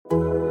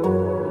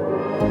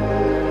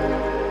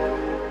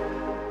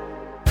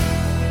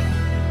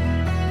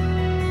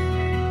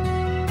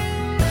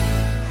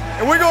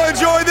we're going to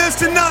enjoy this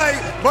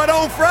tonight, but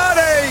on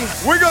Friday,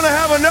 we're going to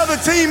have another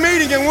team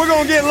meeting and we're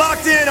going to get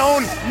locked in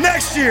on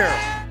next year.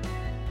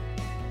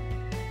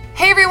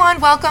 Hey everyone,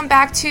 welcome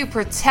back to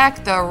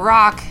Protect the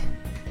Rock.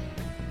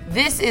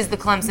 This is the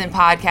Clemson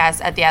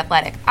podcast at The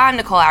Athletic. I'm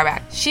Nicole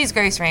Auerbach. She's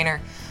Grace Rayner.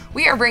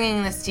 We are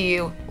bringing this to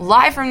you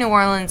live from New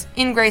Orleans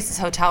in Grace's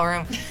hotel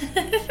room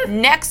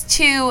next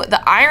to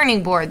the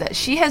ironing board that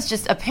she has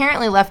just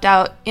apparently left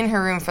out in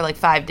her room for like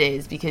 5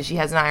 days because she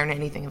hasn't ironed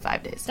anything in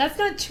 5 days. That's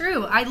not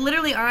true. I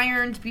literally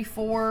ironed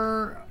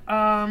before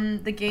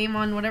the game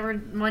on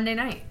whatever Monday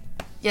night.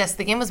 Yes,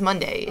 the game was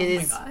Monday. It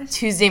is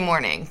Tuesday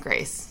morning,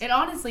 Grace. It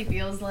honestly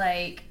feels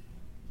like,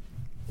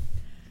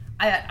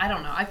 I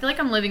don't know. I feel like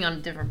I'm living on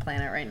a different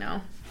planet right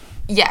now.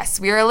 Yes,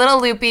 we were a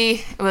little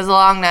loopy. It was a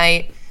long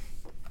night.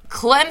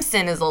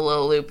 Clemson is a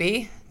little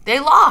loopy. They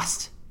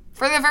lost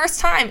for the first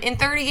time in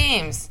 30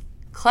 games.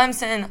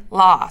 Clemson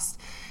lost.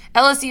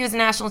 LSU is a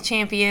national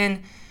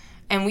champion,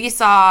 and we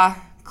saw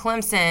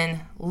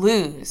Clemson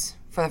lose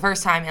for the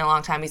first time in a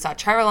long time. We saw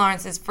Trevor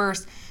Lawrence's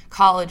first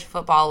college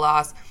football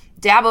loss.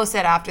 Dabo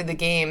said after the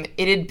game,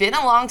 it had been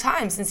a long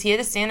time since he had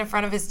to stand in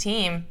front of his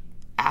team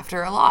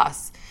after a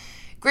loss.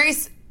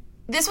 Grace,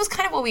 this was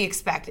kind of what we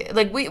expected.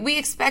 Like, we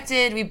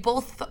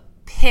both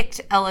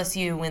picked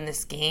LSU to win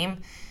this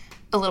game.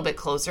 A little bit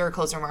closer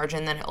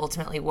margin than it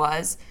ultimately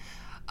was.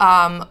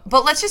 But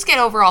let's just get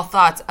overall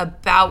thoughts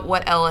about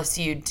what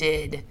LSU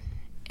did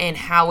and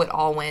how it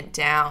all went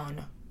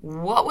down.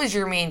 What was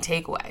your main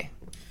takeaway?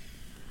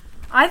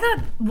 I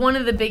thought one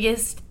of the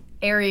biggest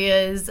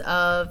areas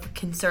of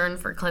concern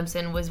for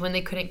Clemson was when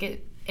they couldn't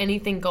get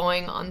anything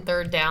going on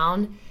third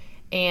down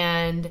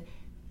and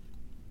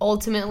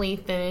ultimately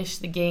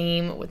finished the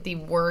game with the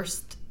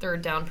worst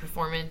third down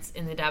performance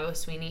in the Dabo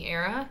Swinney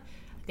era.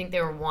 I think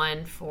they were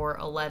 1 for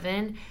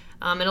 11.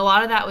 And a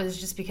lot of that was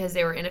just because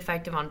they were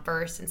ineffective on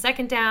first and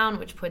second down,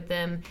 which put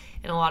them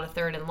in a lot of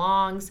third and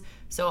longs.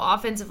 So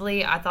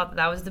offensively, I thought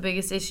that was the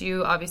biggest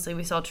issue. Obviously,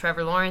 we saw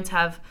Trevor Lawrence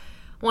have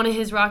one of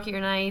his rockier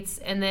nights.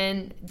 And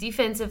then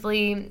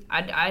defensively,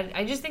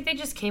 I just think they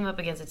just came up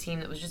against a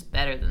team that was just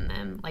better than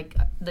them. Like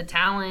the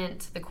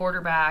talent, the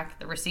quarterback,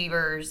 the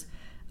receivers.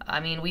 I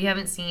mean, we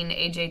haven't seen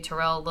A.J.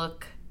 Terrell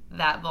look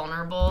that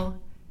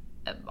vulnerable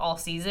all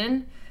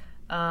season.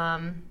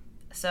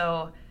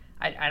 So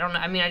I don't know.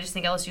 I mean, I just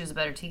think LSU is a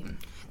better team.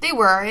 They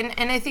were,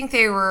 and I think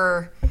they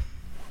were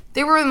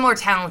a more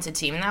talented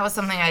team, and that was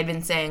something I'd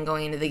been saying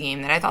going into the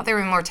game, that I thought they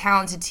were a more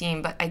talented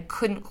team, but I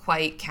couldn't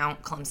quite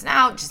count Clemson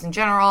out, just in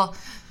general,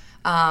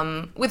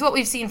 with what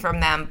we've seen from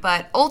them.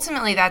 But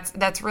ultimately,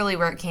 that's really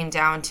where it came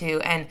down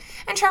to, and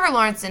Trevor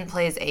Lawrence didn't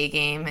play his A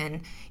game,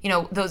 and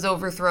those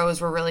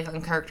overthrows were really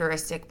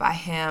uncharacteristic by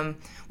him,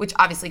 which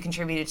obviously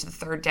contributed to the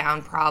third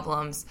down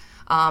problems.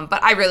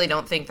 But I really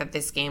don't think that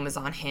this game was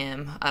on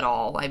him at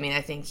all. I mean,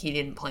 I think he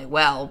didn't play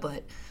well,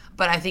 but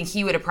I think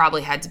he would have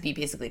probably had to be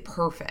basically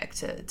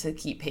perfect to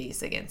keep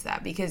pace against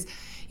that. Because,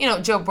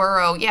 Joe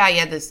Burrow, he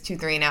had those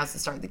 2-3 and outs to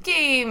start the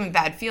game and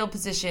bad field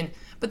position,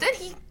 but then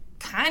he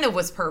kind of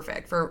was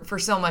perfect for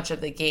so much of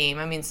the game.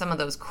 I mean, some of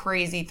those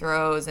crazy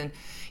throws, and,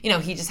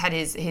 he just had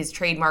his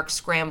trademark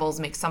scrambles,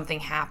 make something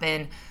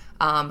happen.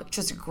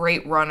 Just a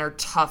great runner,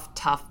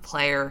 tough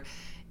player.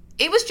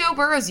 It was Joe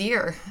Burrow's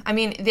year. I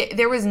mean,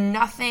 there was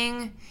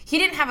nothing. He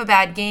didn't have a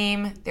bad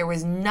game. There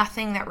was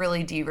nothing that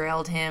really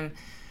derailed him.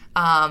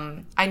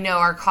 I know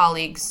our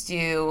colleague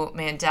Stu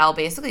Mandel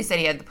basically said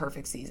he had the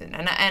perfect season,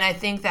 and I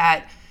think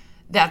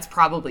that's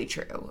probably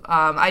true.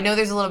 I know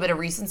there's a little bit of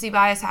recency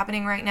bias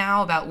happening right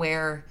now about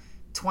where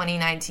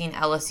 2019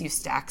 LSU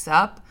stacks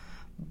up,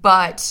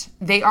 but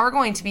they are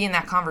going to be in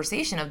that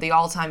conversation of the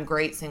all-time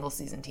great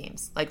single-season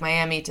teams, like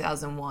Miami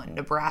 2001,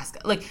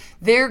 Nebraska. Like,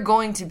 they're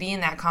going to be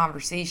in that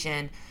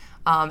conversation,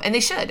 and they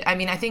should. I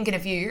mean, I think in a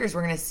few years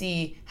we're going to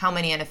see how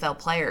many NFL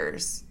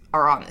players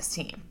are on this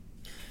team.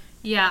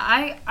 Yeah,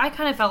 I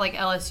kind of felt like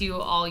LSU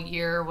all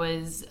year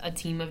was a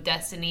team of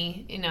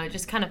destiny. It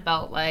just kind of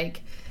felt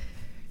like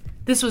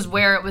this was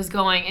where it was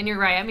going. And you're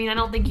right. I mean, I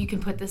don't think you can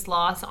put this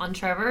loss on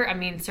Trevor. I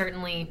mean,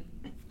 certainly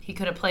he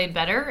could have played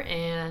better,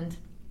 and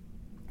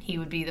he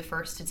would be the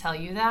first to tell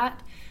you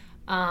that.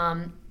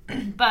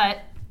 But,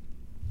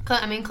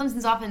 I mean,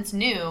 Clemson's offense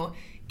knew,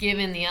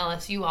 given the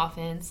LSU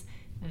offense,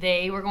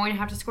 they were going to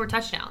have to score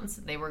touchdowns.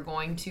 They were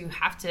going to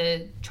have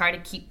to try to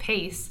keep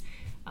pace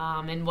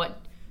in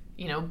what,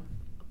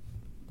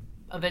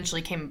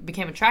 eventually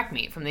became a track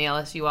meet from the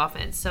LSU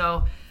offense.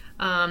 So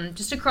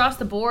just across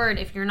the board,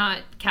 if you're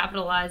not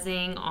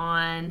capitalizing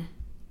on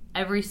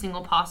every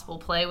single possible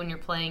play when you're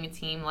playing a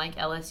team like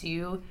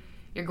LSU,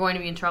 you're going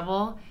to be in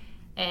trouble.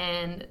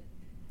 And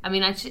I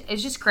mean, it's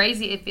just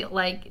crazy. It feels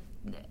like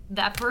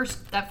that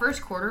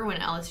first quarter when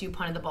LSU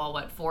punted the ball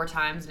 4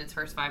 times in its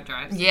first 5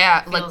 drives.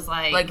 Yeah, feels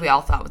like we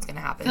all thought was going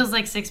to happen. Feels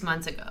like 6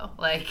 months ago.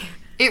 Like,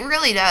 it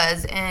really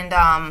does. And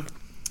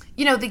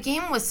the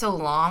game was so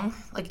long.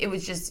 Like, it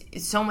was just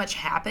so much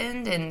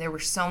happened, and there were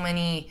so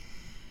many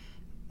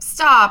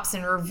stops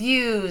and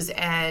reviews,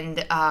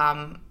 and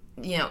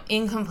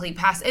incomplete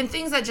pass and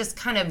things that just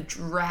kind of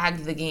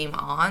dragged the game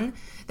on,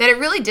 that it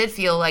really did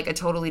feel like a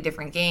totally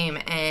different game.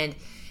 And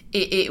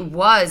it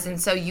was. And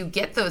so you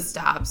get those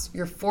stops,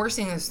 you're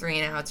forcing those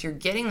 3-and-outs, you're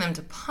getting them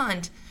to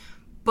punt,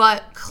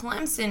 but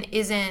Clemson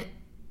isn't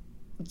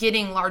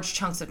getting large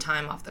chunks of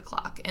time off the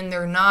clock, and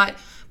they're not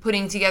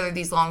putting together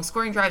these long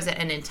scoring drives that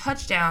end in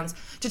touchdowns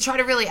to try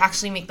to really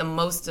actually make the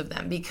most of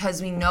them,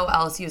 because we know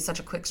LSU is such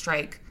a quick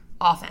strike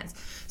offense.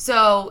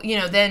 So,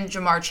 then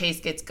Ja'Marr Chase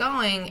gets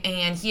going,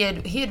 and he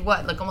had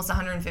what, like almost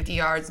 150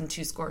 yards and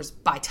 2 scores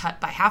by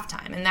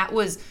halftime. And that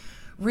was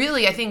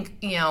really, I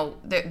think,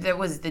 there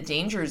was the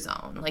danger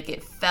zone. Like,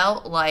 it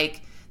felt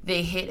like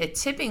they hit a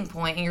tipping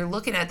point, and you're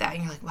looking at that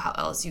and you're like, wow,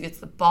 LSU gets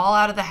the ball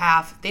out of the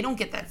half. If they don't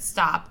get that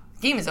stop,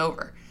 the game is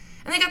over.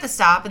 And they got the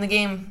stop, and the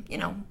game,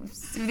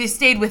 they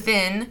stayed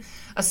within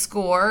a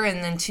score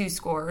and then 2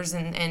 scores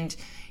and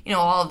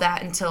all of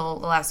that until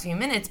the last few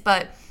minutes.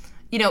 But,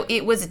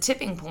 it was a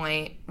tipping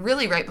point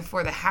really right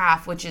before the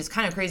half, which is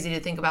kind of crazy to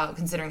think about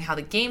considering how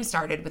the game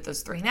started with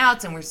those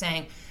 3-and-outs, and we're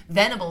saying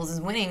Venables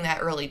is winning that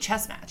early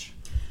chess match.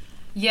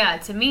 Yeah,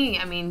 to me,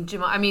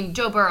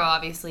 Joe Burrow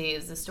obviously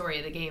is the story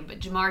of the game, but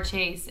Ja'Marr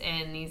Chase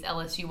and these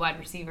LSU wide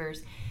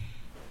receivers,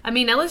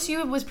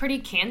 LSU was pretty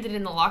candid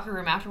in the locker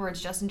room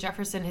afterwards. Justin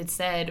Jefferson had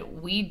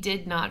said, we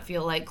did not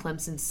feel like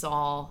Clemson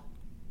saw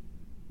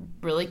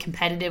really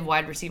competitive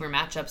wide receiver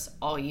matchups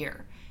all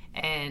year.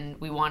 And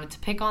we wanted to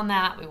pick on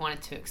that. We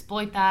wanted to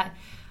exploit that.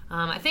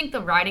 I think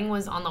the writing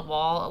was on the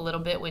wall a little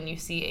bit when you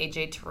see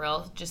A.J.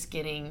 Terrell just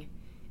getting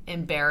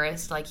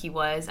embarrassed like he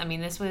was.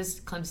 This was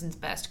Clemson's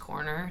best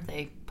corner.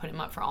 They put him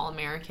up for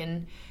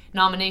All-American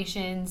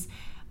nominations.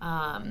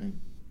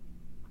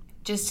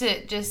 Just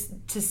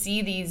to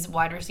see these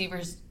wide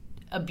receivers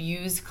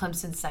abuse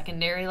Clemson's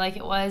secondary like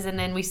it was. And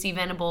then we see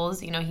Venables,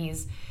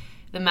 he's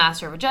the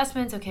master of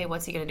adjustments. Okay,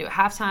 what's he going to do at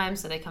halftime?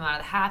 So they come out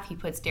of the half. He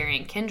puts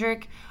Darian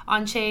Kendrick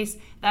on Chase.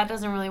 That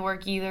doesn't really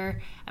work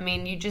either.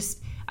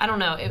 I don't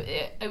know.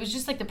 It was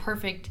just like the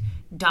perfect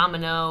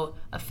domino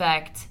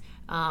effect.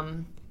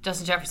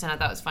 Justin Jefferson, I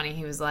thought was funny.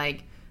 He was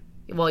like,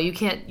 well, you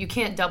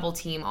can't double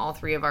team all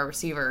 3 of our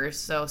receivers,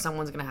 so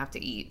someone's going to have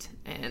to eat.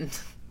 And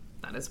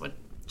that is what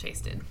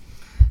Chase did.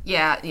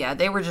 Yeah,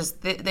 they were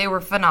they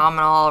were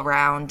phenomenal all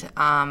around.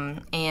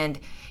 And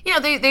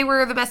they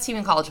were the best team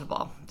in college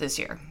football this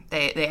year.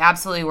 They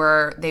absolutely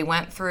were. They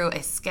went through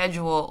a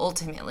schedule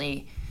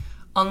ultimately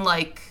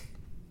unlike,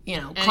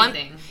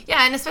 anything.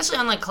 And especially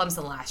unlike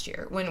Clemson last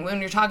year. When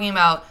you're talking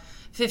about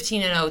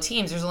 15-0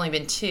 teams, there's only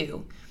been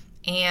 2.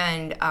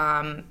 And,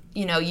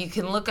 you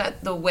can look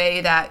at the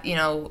way that,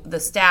 the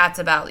stats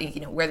about,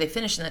 where they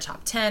finished in the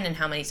top 10 and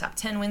how many top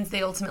 10 wins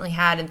they ultimately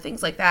had and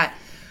things like that.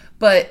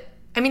 But,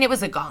 it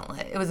was a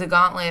gauntlet. It was a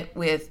gauntlet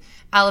with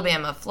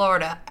Alabama,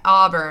 Florida,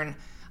 Auburn,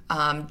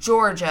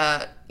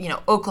 Georgia,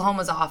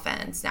 Oklahoma's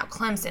offense, now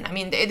Clemson.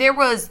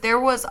 There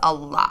was a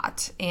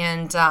lot.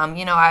 And,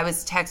 I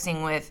was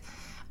texting with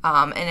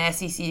an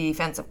SEC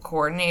defensive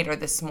coordinator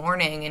this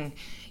morning, and,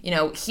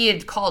 he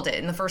had called it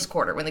in the first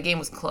quarter when the game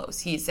was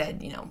close. He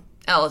said,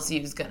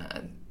 LSU's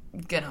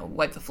gonna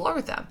wipe the floor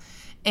with them.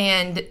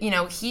 And,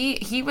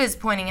 he was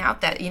pointing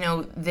out that,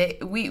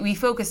 we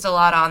focused a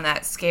lot on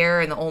that scare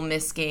in the Ole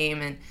Miss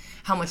game and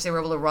how much they were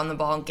able to run the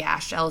ball and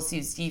gash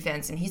LSU's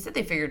defense. And he said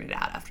they figured it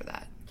out after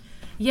that.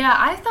 Yeah,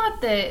 I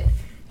thought that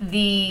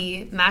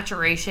the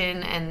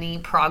maturation and the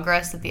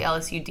progress that the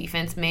LSU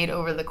defense made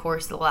over the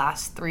course of the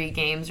last 3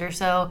 games or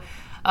so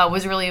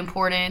was really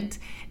important.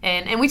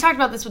 And we talked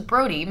about this with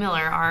Brody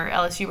Miller, our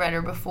LSU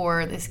writer,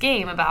 before this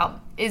game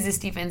about, is this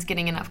defense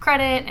getting enough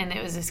credit? And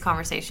it was this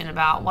conversation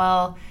about,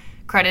 well,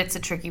 credit's a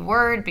tricky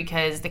word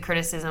because the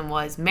criticism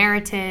was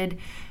merited.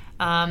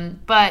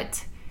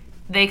 But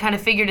they kind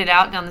of figured it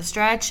out down the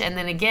stretch. And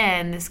then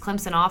again, this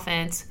Clemson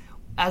offense,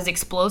 as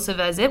explosive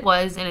as it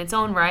was in its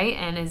own right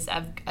and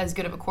as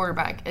good of a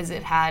quarterback as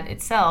it had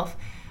itself,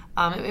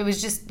 it was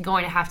just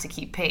going to have to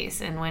keep pace.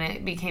 And when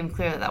it became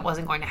clear that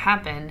wasn't going to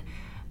happen,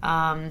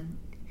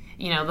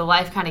 the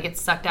life kind of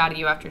gets sucked out of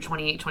you after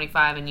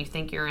 28-25 and you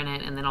think you're in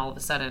it, and then all of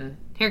a sudden,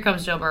 here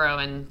comes Joe Burrow,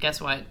 and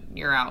guess what?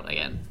 You're out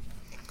again.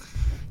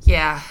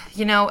 Yeah,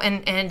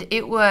 and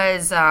it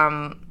was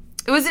an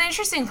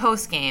interesting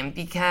post game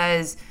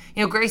because,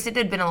 Grace, it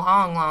had been a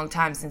long, long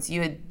time since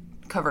you had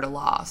covered a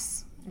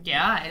loss.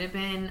 Yeah, it had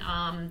been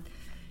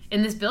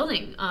in this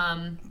building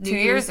 2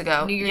 years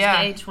ago. New Year's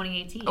Day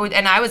 2018. Oh,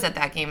 and I was at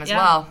that game as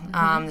well,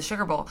 the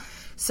Sugar Bowl.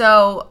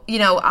 So,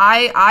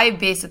 I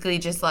basically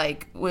just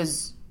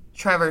was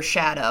Trevor's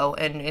shadow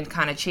and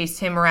kind of chased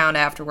him around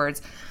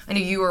afterwards. I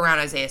knew you were around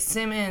Isaiah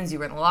Simmons. You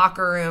were in the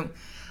locker room.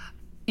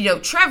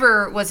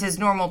 Trevor was his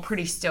normal,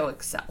 pretty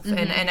stoic self. Mm-hmm.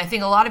 And I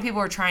think a lot of people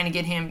were trying to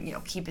get him,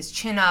 keep his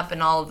chin up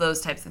and all of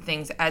those types of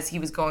things as he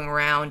was going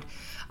around.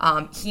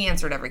 He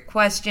answered every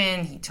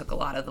question. He took a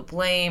lot of the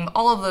blame.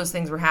 All of those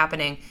things were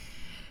happening.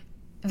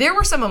 There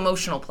were some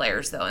emotional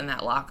players, though, in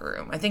that locker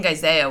room. I think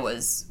Isaiah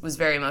was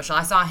very emotional.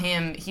 I saw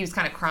him. He was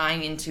kind of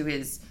crying into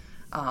his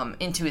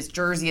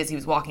jersey as he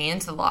was walking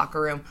into the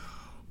locker room.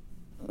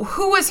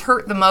 Who was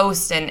hurt the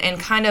most and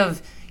kind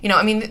of,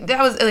 I mean,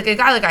 that was like a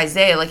guy like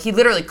Isaiah, like he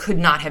literally could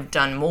not have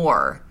done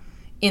more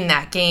in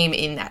that game,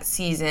 in that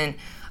season.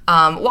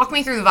 Walk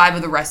me through the vibe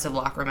of the rest of the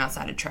locker room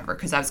outside of Trevor,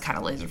 because I was kind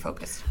of laser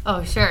focused.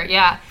 Oh, sure,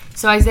 yeah.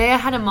 So Isaiah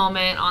had a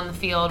moment on the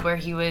field where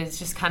he was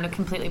just kind of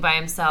completely by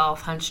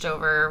himself, hunched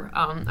over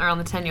around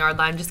the 10-yard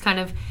line, just kind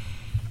of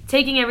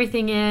taking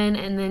everything in.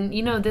 And then,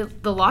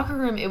 the locker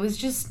room, it was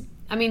just,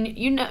 I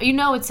mean,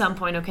 at some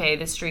point, okay,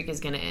 this streak is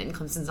going to end.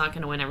 Clemson's not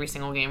going to win every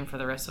single game for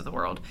the rest of the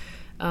world.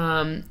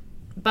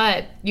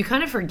 But you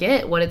kind of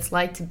forget what it's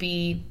like to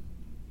be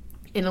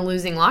in a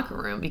losing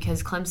locker room,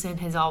 because Clemson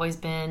has always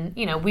been,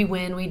 we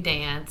win, we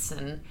dance,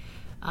 and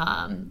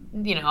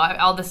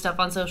all this stuff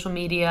on social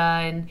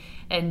media,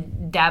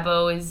 and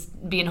Dabo is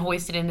being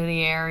hoisted into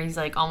the air. He's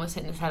like almost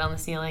hitting his head on the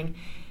ceiling.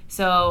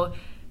 So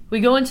we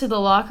go into the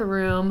locker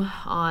room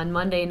on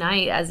Monday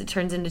night as it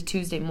turns into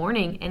Tuesday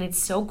morning, and it's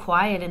so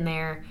quiet in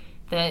there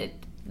that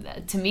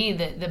to me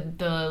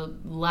the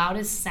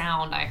loudest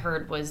sound I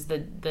heard was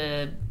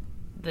the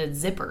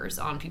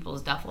zippers on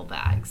people's duffel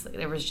bags.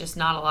 There was just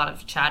not a lot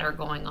of chatter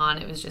going on.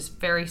 It was just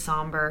very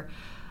somber.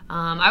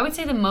 I would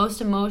say the most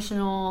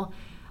emotional,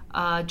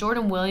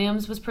 Jordan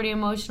Williams was pretty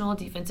emotional,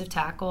 defensive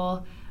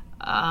tackle.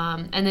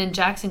 And then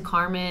Jackson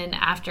Carman,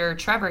 after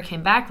Trevor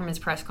came back from his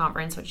press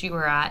conference, which you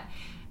were at,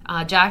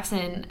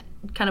 Jackson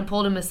kind of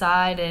pulled him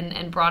aside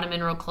and brought him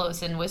in real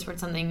close and whispered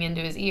something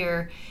into his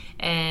ear.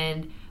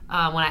 And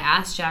when I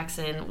asked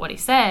Jackson what he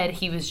said,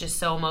 he was just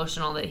so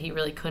emotional that he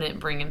really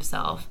couldn't bring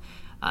himself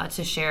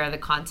to share the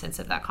contents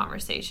of that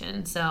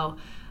conversation. So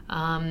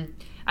I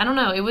don't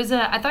know. It was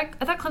I thought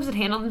Clemson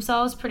handled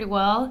themselves pretty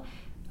well.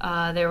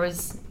 There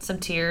was some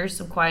tears,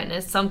 some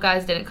quietness. Some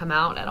guys didn't come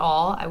out at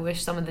all. I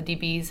wish some of the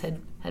DBs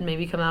had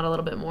maybe come out a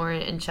little bit more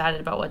and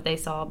chatted about what they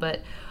saw.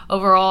 But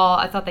overall,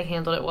 I thought they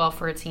handled it well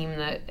for a team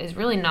that is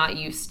really not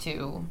used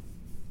to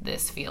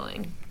this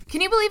feeling.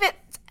 Can you believe it?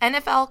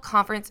 NFL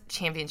Conference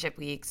Championship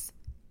weeks.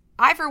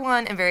 I, for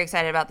one, am very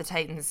excited about the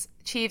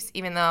Titans-Chiefs,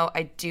 even though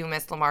I do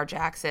miss Lamar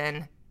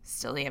Jackson,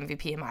 still the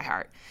MVP in my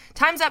heart.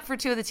 Time's up for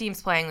two of the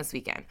teams playing this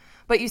weekend,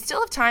 but you still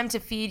have time to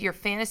feed your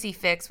fantasy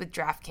fix with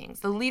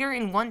DraftKings, the leader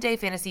in one-day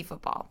fantasy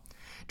football.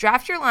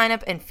 Draft your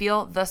lineup and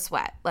feel the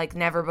sweat like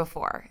never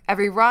before.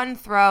 Every run,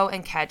 throw,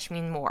 and catch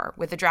mean more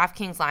with the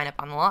DraftKings lineup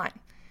on the line.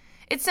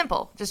 It's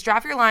simple. Just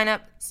draft your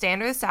lineup, stay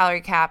under the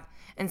salary cap,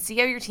 and see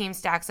how your team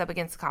stacks up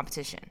against the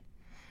competition.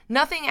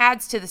 Nothing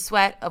adds to the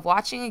sweat of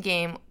watching a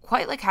game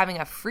quite like having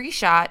a free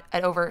shot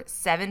at over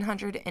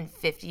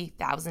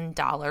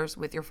 $750,000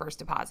 with your first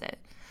deposit.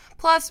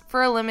 Plus,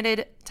 for a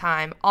limited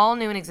time, all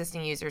new and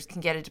existing users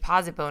can get a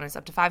deposit bonus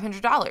up to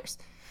 $500.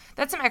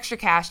 That's some extra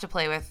cash to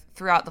play with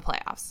throughout the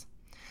playoffs.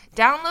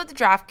 Download the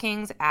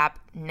DraftKings app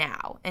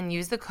now and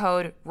use the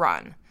code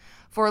RUN.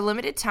 For a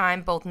limited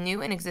time, both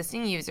new and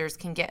existing users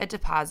can get a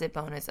deposit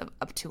bonus of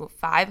up to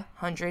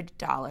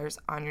 $500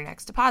 on your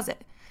next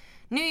deposit.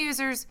 New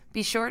users,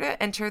 be sure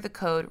to enter the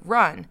code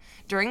RUN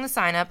during the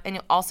sign-up, and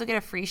you'll also get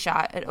a free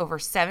shot at over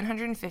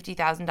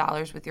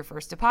 $750,000 with your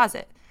first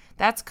deposit.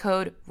 That's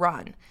code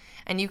RUN,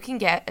 and you can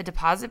get a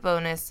deposit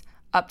bonus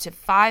up to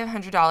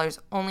 $500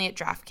 only at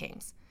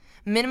DraftKings.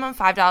 Minimum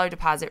 $5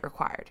 deposit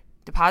required.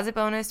 Deposit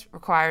bonus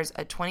requires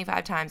a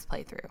 25 times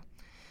playthrough.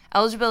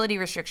 Eligibility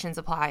restrictions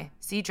apply.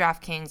 See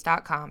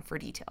DraftKings.com for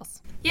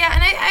details. Yeah,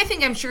 and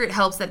I'm sure it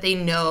helps that they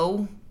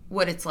know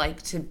what it's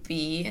like to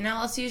be in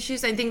LSU's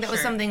shoes. I think that was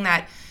something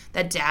that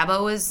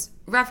Dabo was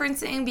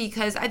referencing,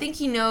 because I think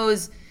he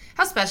knows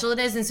how special it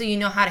is, and so you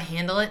know how to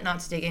handle it,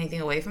 not to take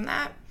anything away from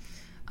that.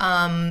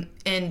 And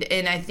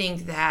I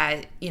think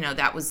that,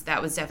 that was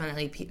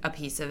definitely a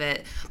piece of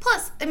it.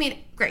 Plus, I mean,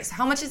 Grace,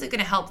 how much is it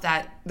going to help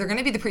that they're going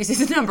to be the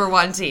preseason number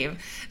one team?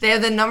 They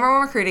have the number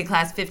one recruiting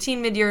class,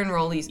 15 mid-year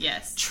enrollees.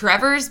 Yes.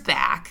 Trevor's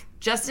back.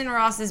 Justin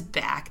Ross is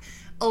back.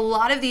 A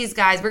lot of these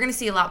guys, we're going to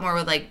see a lot more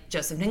with, like,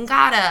 Joseph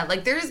Ngata.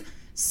 Like, there's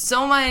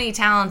so many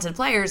talented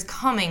players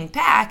coming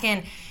back.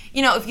 And,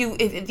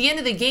 if at the end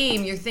of the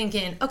game you're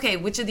thinking, okay,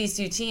 which of these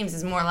two teams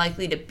is more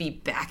likely to be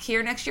back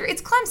here next year?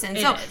 It's Clemson.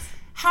 So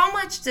how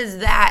much does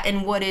that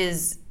and what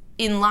is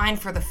in line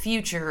for the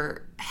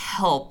future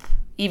help,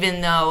 even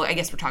though I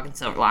guess we're talking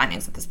silver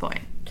linings at this point?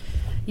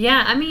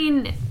 Yeah, I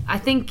mean, I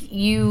think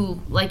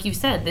like you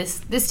said,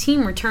 this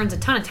team returns a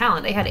ton of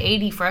talent. They had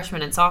 80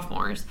 freshmen and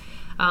sophomores.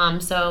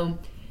 So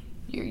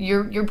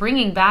you're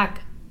bringing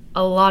back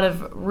a lot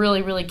of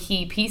really, really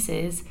key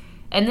pieces.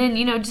 And then,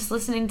 just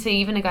listening to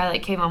even a guy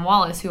like Kayvon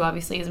Wallace, who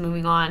obviously is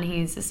moving on.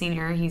 He's a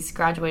senior. He's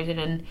graduated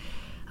and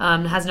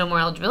has no more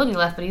eligibility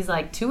left. But he's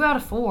like, 2 out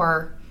of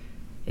 4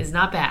 is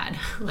not bad.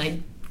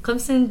 Like,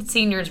 Clemson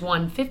seniors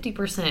won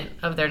 50%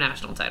 of their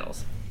national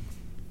titles.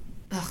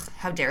 Ugh,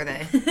 how dare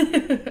they?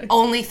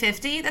 Only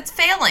 50? That's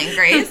failing,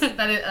 Grace.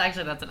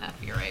 Actually, that's an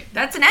F. You're right.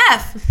 That's an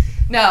F.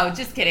 No,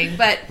 just kidding.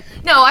 But,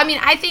 no, I mean,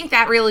 I think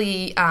that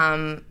really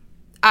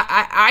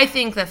I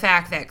think the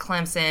fact that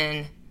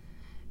Clemson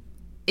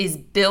is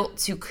built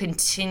to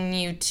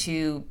continue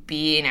to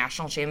be a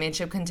national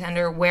championship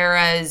contender,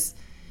 whereas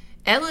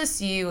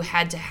LSU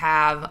had to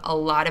have a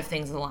lot of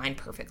things aligned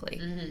perfectly.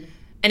 Mm-hmm.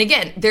 And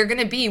again, they're going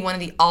to be one of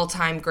the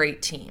all-time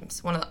great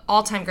teams, one of the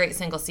all-time great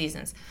single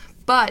seasons.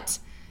 But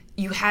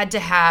you had to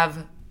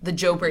have the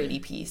Joe Brady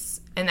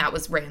piece, and that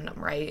was random,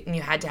 right? And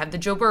you had to have the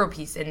Joe Burrow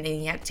piece, and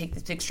then you had to take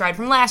this big stride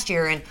from last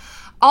year, and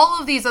all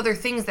of these other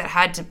things that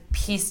had to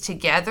piece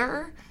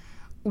together.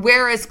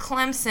 Whereas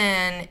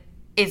Clemson,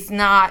 it's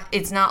not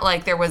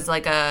like there was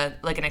like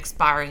an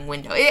expiring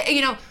window.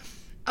 I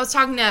was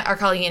talking to our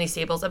colleague Andy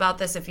Staples about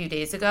this a few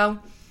days ago,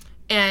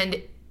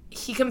 and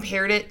he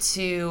compared it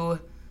to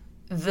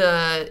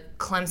the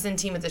Clemson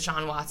team with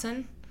Deshaun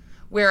Watson,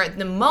 where at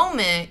the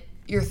moment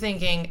you're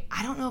thinking,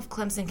 I don't know if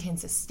Clemson can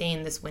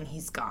sustain this when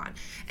he's gone.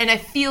 And I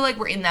feel like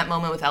we're in that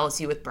moment with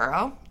LSU with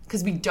Burrow,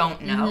 because we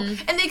don't know.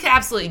 Mm-hmm. And they could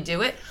absolutely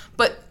do it,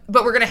 but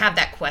we're going to have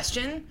that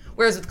question.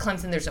 Whereas with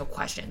Clemson, there's no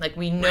question. Like,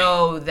 we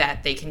know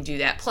that they can do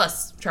that.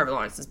 Plus, Trevor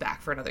Lawrence is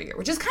back for another year,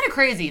 which is kind of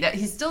crazy that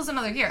he still has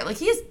another year. Like,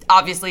 he's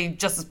obviously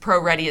just as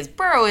pro-ready as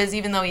Burrow is,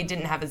 even though he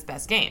didn't have his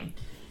best game.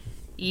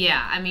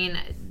 Yeah, I mean,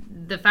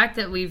 the fact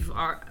that we've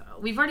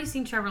already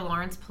seen Trevor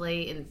Lawrence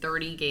play in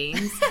 30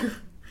 games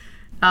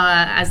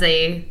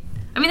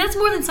that's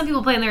more than some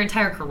people play in their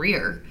entire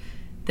career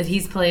that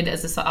he's played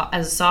as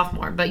a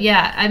sophomore. But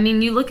yeah, I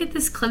mean, you look at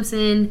this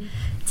Clemson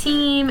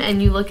team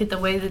and you look at the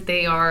way that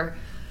they are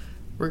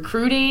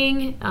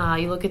recruiting,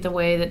 you look at the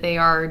way that they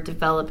are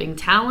developing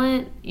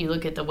talent, you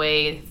look at the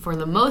way, for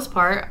the most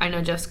part, I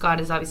know Jeff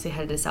Scott is obviously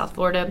headed to South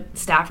Florida,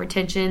 staff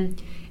retention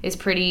is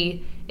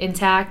pretty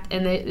intact,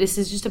 and this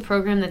is just a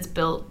program that's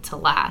built to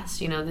last.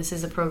 This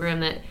is a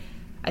program that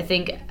I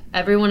think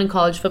everyone in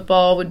college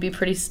football would be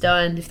pretty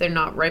stunned if they're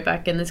not right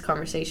back in this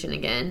conversation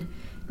again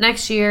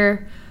next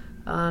year.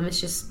 It's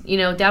just,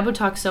 Dabo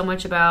talks so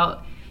much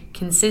about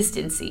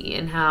consistency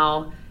and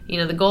how,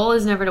 the goal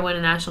is never to win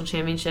a national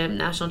championship.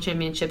 National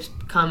championships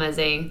come as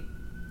a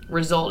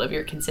result of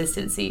your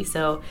consistency.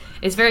 So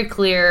it's very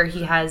clear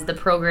he has the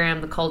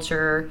program, the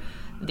culture,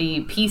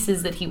 the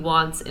pieces that he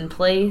wants in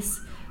place.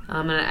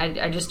 And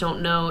I just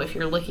don't know if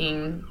you're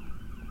looking,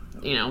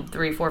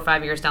 3, 4,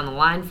 5 years down the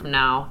line from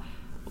now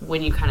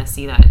when you kind of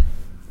see that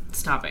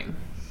stopping.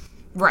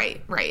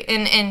 Right.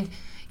 And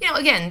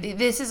again,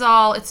 this is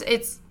all,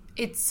 it's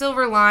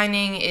silver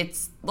lining.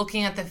 It's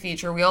looking at the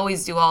future. We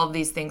always do all of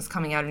these things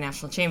coming out of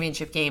national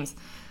championship games.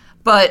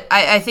 But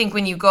I think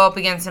when you go up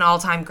against an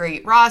all-time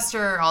great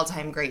roster,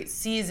 all-time great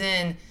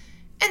season,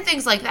 and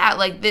things like that,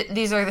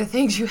 these are the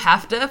things you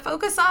have to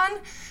focus on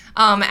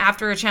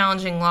after a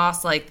challenging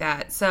loss like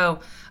that.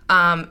 So,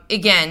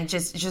 again,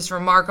 just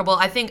remarkable.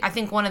 I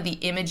think one of the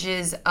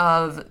images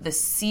of the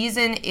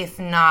season, if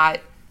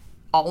not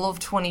all of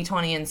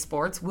 2020 in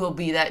sports, will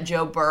be that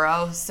Joe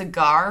Burrow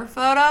cigar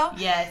photo.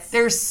 Yes.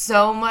 There's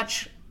so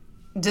much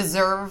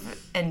deserved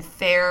and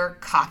fair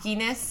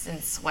cockiness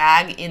and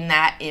swag in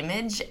that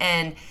image,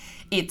 and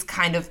it's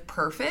kind of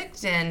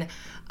perfect. And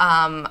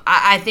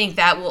I think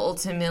that will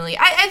ultimately,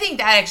 I think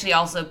that actually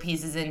also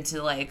pieces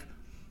into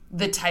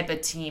the type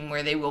of team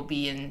where they will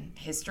be in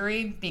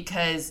history,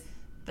 because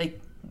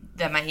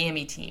the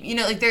Miami team,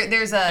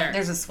 there's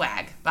a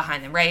swag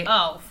behind them, right?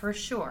 Oh, for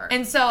sure.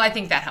 And so I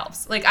think that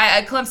helps.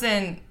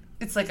 Clemson,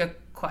 it's like a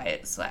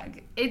quiet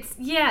swag. It's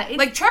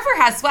Trevor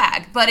has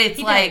swag, but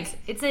it's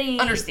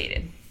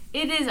understated.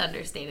 It is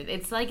understated.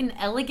 It's like an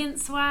elegant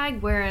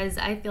swag, whereas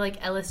I feel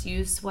like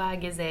LSU's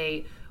swag is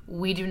a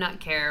we do not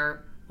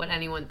care what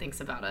anyone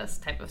thinks about us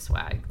type of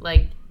swag.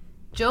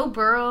 Joe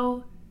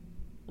Burrow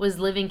was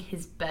living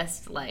his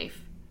best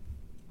life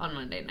on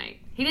Monday night.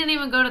 He didn't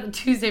even go to the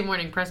Tuesday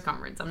morning press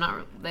conference.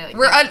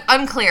 We're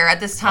unclear at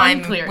this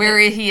time where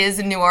he is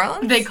in New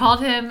Orleans. They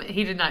called him.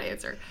 He did not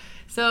answer.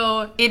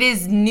 So it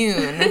is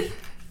noon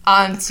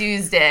on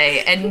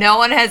Tuesday, and no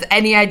one has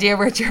any idea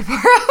where Joe Burrow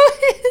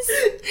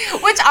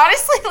is, which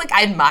honestly,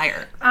 I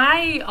admire.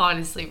 I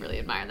honestly really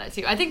admire that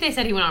too. I think they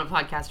said he went on a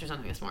podcast or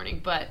something this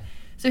morning, but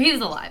so he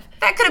was alive.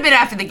 That could have been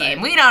after the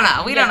game. We don't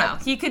know. We don't know.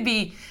 He could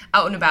be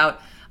out and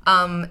about.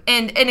 And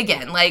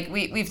again,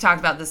 we've talked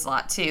about this a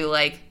lot too.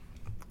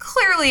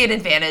 Clearly an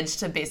advantage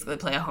to basically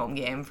play a home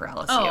game for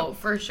LSU. Oh,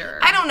 for sure.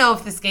 I don't know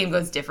if this game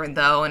goes different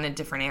though in a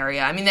different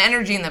area. I mean, the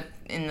energy in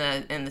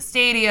the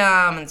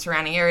stadium and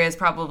surrounding area is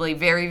probably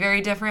very,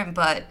 very different,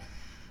 but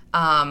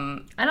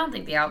I don't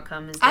think the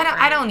outcome is different.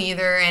 I don't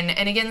either.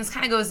 And again, this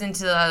kind of goes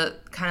into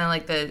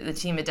the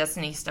team of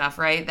destiny stuff,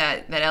 right?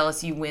 That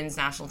LSU wins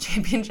national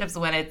championships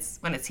when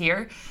it's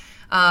here.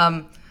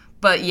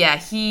 But yeah,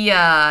 he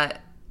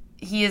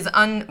is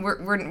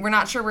we're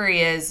not sure where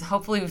he is.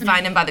 Hopefully we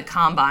find him by the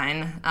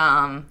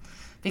combine,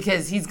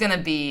 because he's going to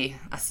be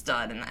a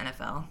stud in the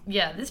NFL.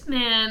 Yeah, this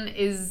man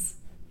is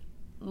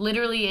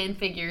literally and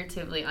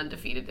figuratively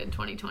undefeated in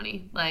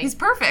 2020. He's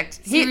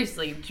perfect.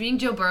 Seriously, being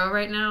Joe Burrow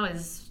right now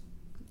is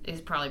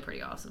probably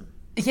pretty awesome.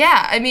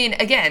 Yeah, I mean,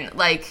 again,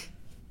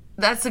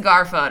 that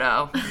cigar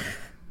photo.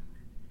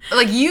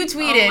 You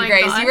tweeted,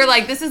 Grace. God. You were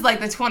like, this is the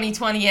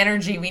 2020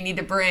 energy we need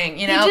to bring,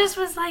 He just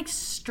was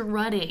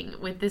strutting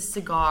with this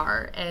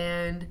cigar,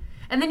 and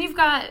And then you've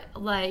got,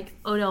 like,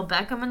 Odell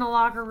Beckham in the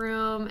locker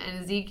room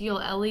and Ezekiel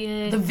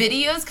Elliott. The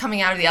videos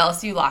coming out of the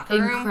LSU locker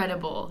room.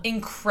 Incredible.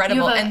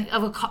 You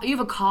have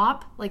a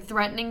cop, like,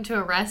 threatening to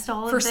arrest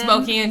all of them. For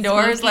smoking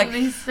indoors. Smoking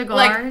these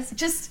cigars. Like,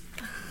 just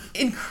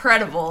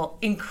incredible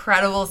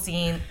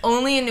scene.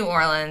 Only in New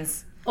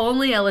Orleans.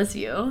 Only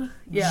LSU.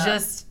 Yeah.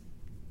 Just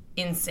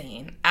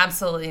insane.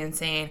 Absolutely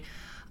insane.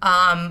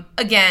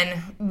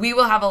 Again, we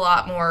will have a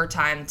lot more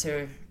time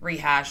to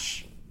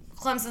rehash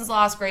Clemson's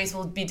loss. Grace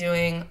will be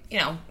doing,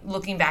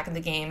 looking back at the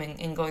game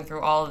and going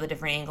through all of the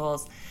different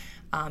angles.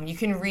 You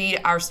can read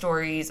our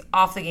stories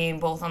off the game,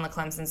 both on the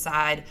Clemson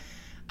side.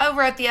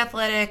 Over at The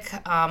Athletic,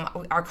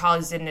 our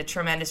colleagues did a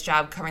tremendous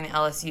job covering the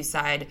LSU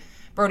side.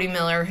 Brody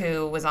Miller,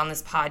 who was on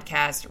this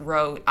podcast,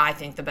 wrote, I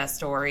think, the best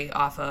story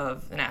off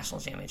of the national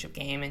championship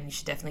game, and you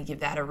should definitely give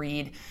that a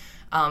read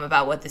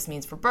about what this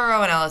means for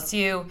Burrow and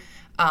LSU.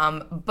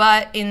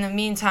 But in the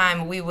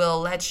meantime, we will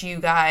let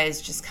you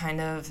guys just kind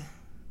of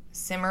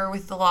simmer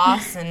with the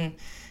loss and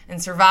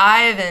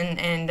survive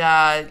and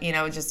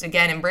just,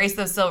 again, embrace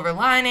those silver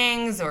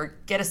linings or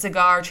get a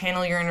cigar,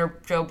 channel your inner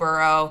Joe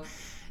Burrow.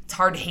 It's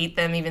hard to hate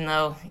them even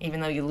though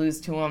you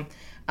lose to them.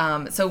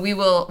 So we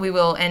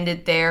will end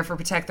it there for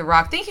Protect the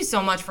Rock. Thank you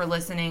so much for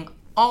listening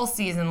all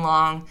season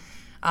long.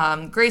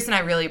 Grace and I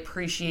really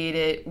appreciate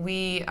it.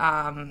 We,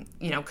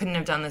 couldn't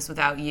have done this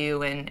without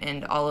you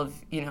and all of,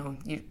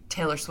 you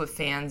Taylor Swift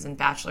fans and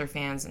Bachelor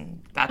fans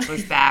and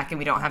Bachelor's back, and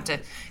we don't have to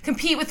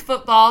compete with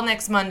football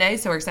next Monday,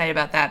 so we're excited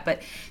about that.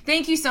 But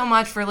thank you so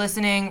much for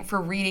listening, for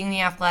reading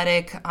The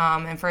Athletic,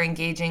 and for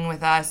engaging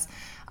with us.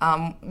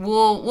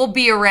 We'll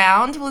be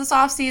around this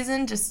off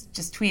season.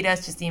 Just tweet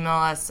us, just email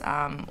us.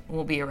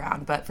 We'll be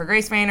around. But for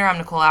Grace Rayner, I'm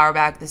Nicole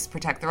Auerbach. This is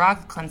Protect the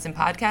Rock, the Clemson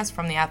podcast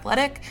from The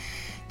Athletic.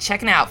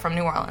 Checking out from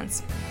New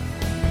Orleans.